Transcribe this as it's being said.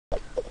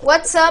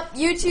What's up,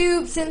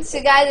 YouTube? Since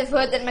you guys have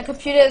heard that my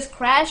computer has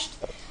crashed,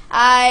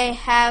 I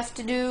have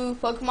to do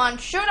Pokemon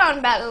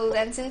Showdown battles,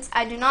 and since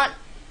I do not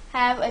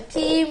have a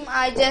team,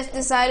 I just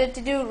decided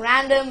to do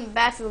random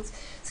battles.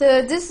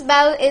 So this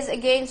battle is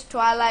against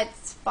Twilight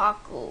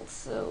Sparkle.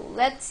 So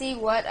let's see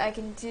what I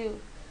can do.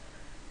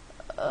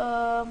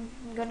 I'm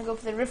gonna go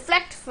for the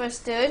Reflect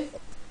first turn.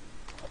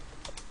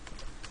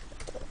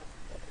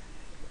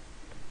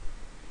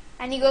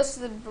 And he goes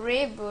to the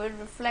Brave Bird.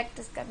 Reflect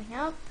is coming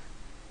up.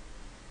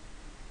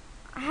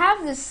 I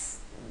have this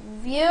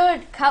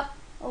weird cup,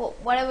 or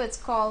whatever it's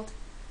called,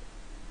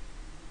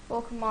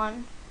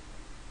 Pokemon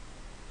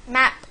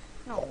map.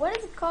 No, what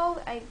is it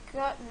called? I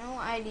got no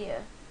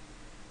idea.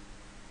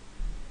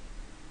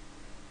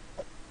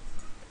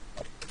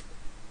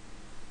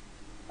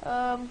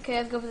 Okay,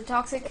 let's go for the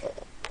Toxic.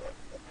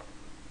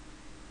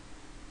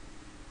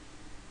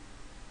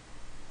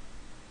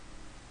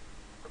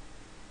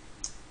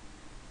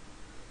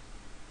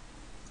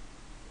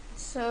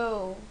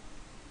 So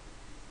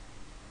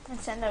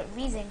let's send out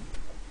Weezing.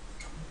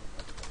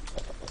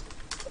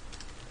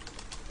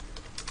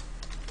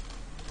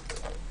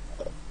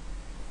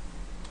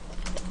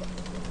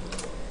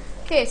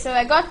 Okay, so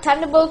I got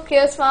Thunderbolt,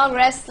 Clear Smog,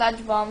 Rest,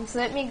 Sludge Bomb. So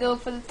let me go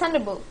for the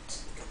Thunderbolt.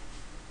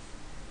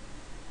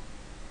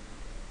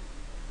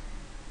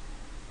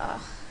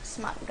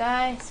 Smart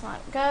guy,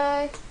 smart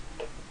guy.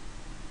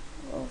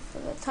 Go for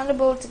the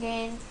Thunderbolt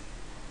again.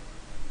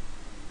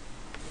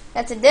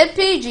 That's a dead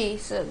PG,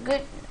 so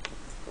good.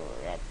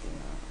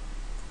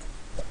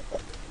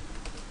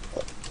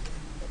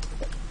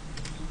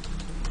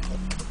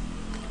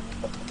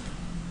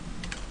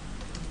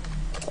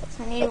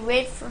 So I need to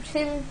wait for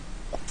him.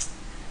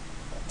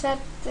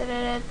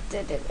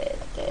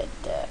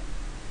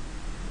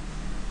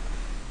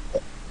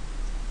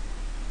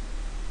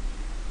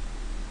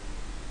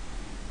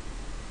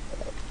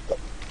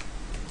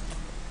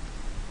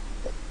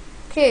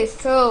 Okay,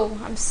 so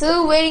I'm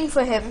still waiting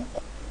for him.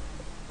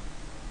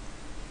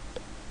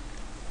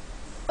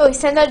 Oh, he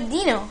sent out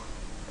Dino.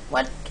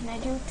 What can I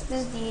do to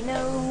this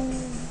Dino?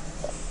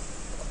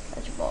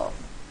 Touch ball.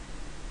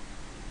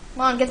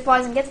 Come on, get the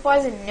poison, get the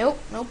poison. Nope,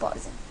 no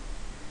poison.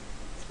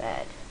 It's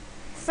bad.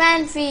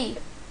 Fanfy.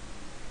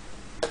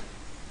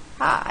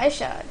 Ha, Ice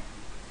Shard.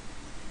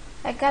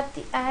 I got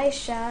the Ice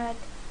Shard.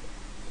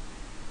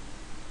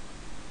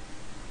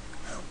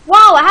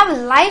 Wow, I have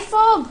a Life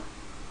Orb?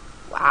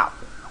 Wow.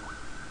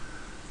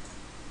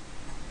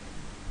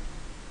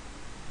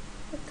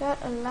 I got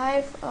a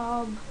Life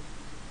Orb.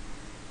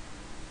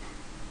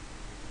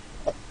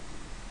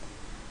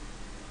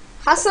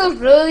 Hustle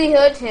really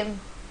hurt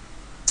him.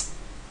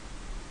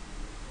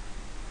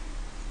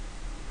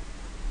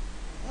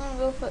 I'm gonna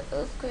go for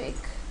Earthquake.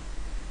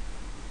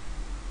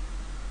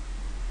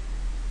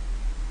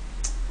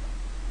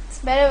 It's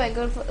better if I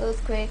go for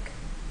Earthquake.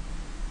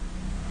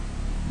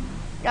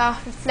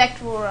 Ah,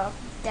 Reflect Aura.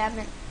 Damn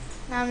it.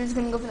 Now I'm just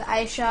gonna go for the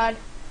Ice Shard.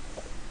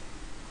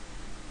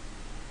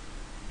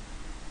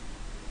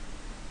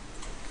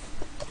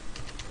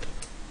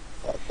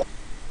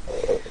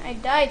 I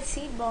died.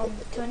 Seed Bomb.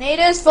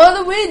 Tornadoes for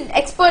the win.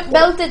 Expert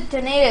belted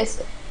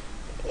Tornadoes.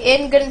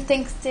 Ain't gonna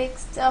take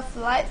stuff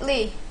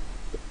lightly.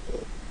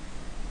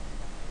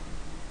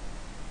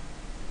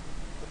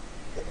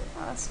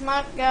 Oh,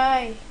 smart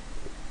guy.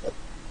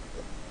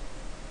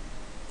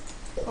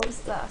 What was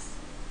that?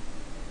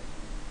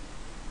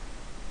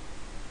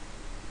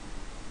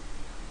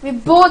 We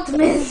both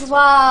missed.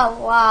 Wow,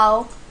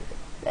 wow.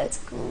 That's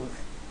cool.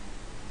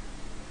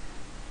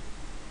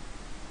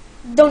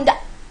 Don't die.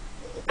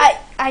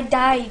 I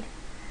died.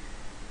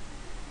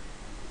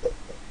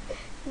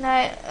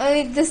 Now,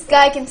 only this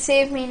guy can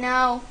save me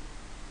now.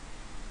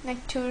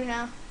 Like two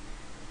now.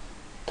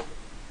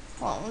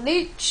 Oh,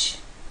 Leech.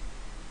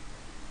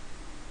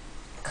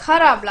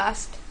 Kara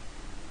Blast.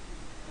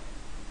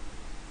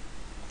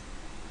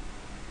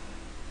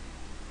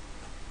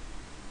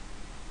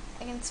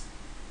 I can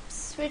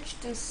switch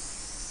to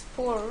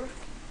Spore.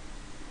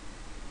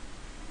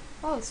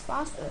 Oh, it's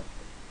faster.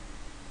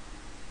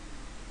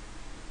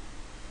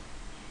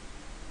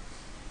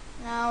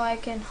 Now I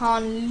can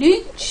Horn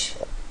Leech.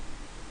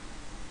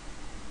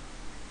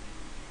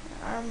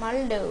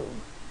 Armaldo.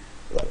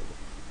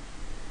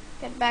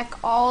 Get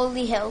back all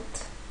the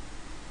health.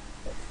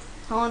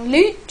 Horn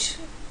Leech.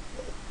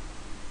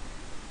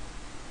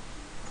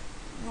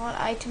 What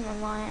item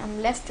am I?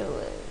 I'm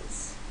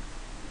leftovers.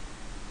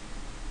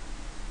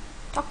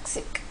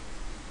 Toxic.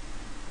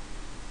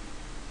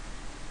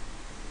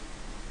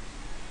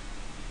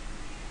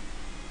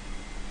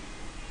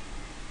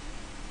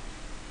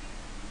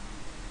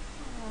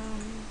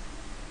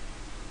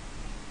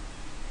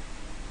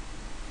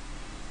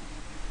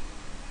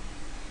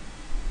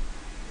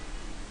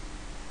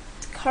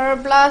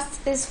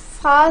 Blast is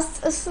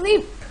fast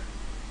asleep.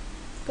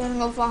 Gonna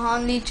go for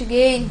Horn Leech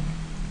again.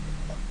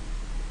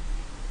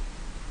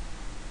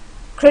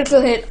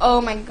 Critical hit. Oh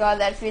my god,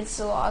 that feels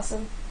so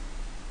awesome.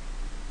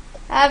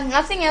 I have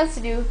nothing else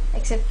to do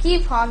except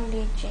keep Horn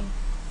Leeching.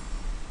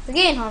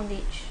 Again Horn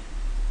Leech.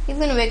 He's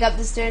gonna wake up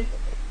this turn.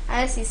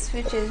 unless he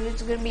switches, which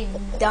is gonna be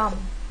dumb.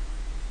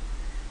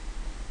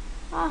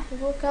 Ah, he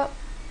woke up.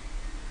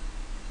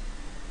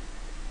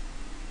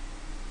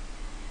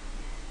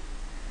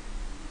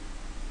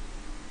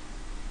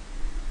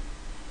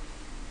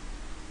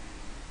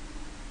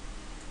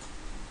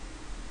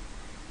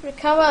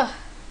 Recover.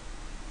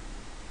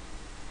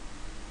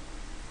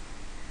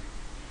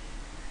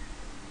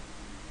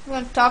 You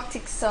want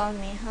tactics on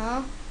me,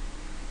 huh?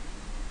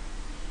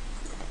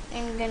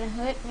 Ain't gonna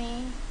hurt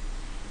me.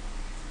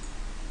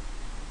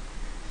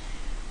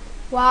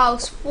 Wow,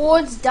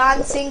 sports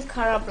dancing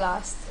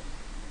Karablast.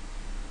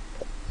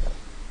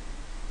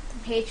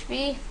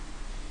 HP.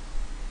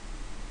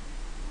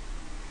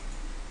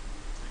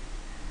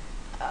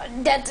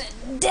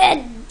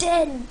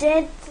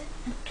 Dead.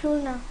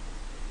 Cool now.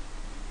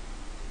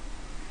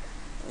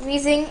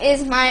 Weezing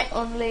is my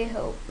only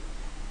hope.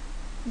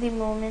 The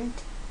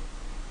moment.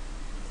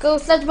 Go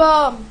sludge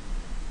bomb!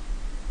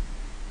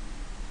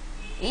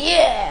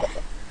 Yeah!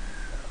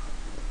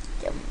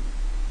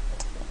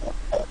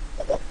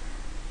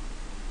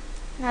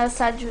 Now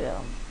sludge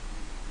bomb.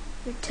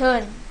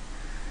 Return.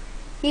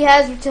 He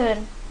has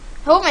returned.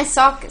 I hope my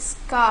sock is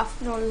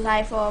scarf, no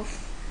life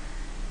off.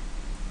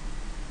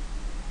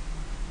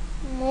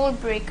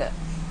 Mold breaker.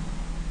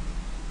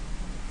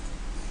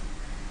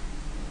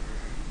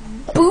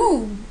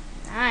 Boom!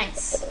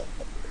 Nice.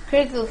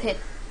 Critical hit.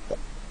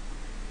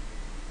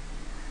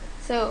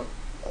 So,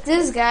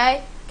 this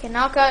guy can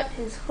knock out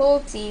his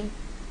whole team.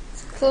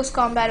 It's close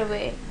combat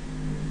away.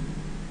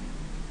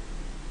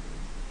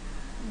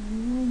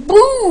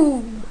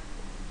 Boom!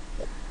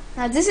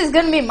 Now this is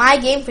gonna be my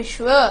game for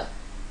sure.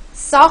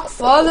 Sock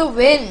for the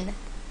win.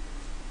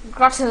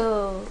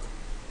 Grotto.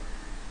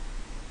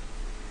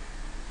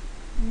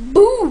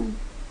 Boom!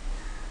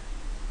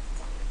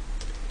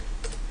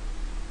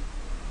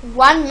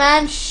 One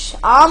man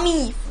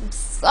army from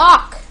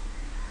Sock.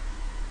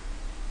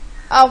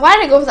 Why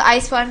did I go with the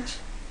ice punch?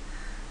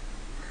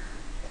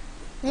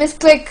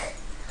 Misclick.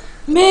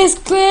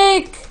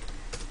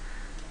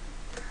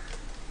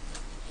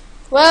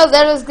 Well,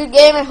 that was a good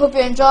game. I hope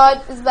you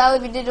enjoyed this battle.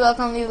 If you did,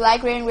 welcome, leave a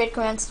like, rate,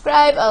 comment,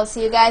 subscribe. I'll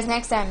see you guys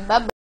next time. Bye bye.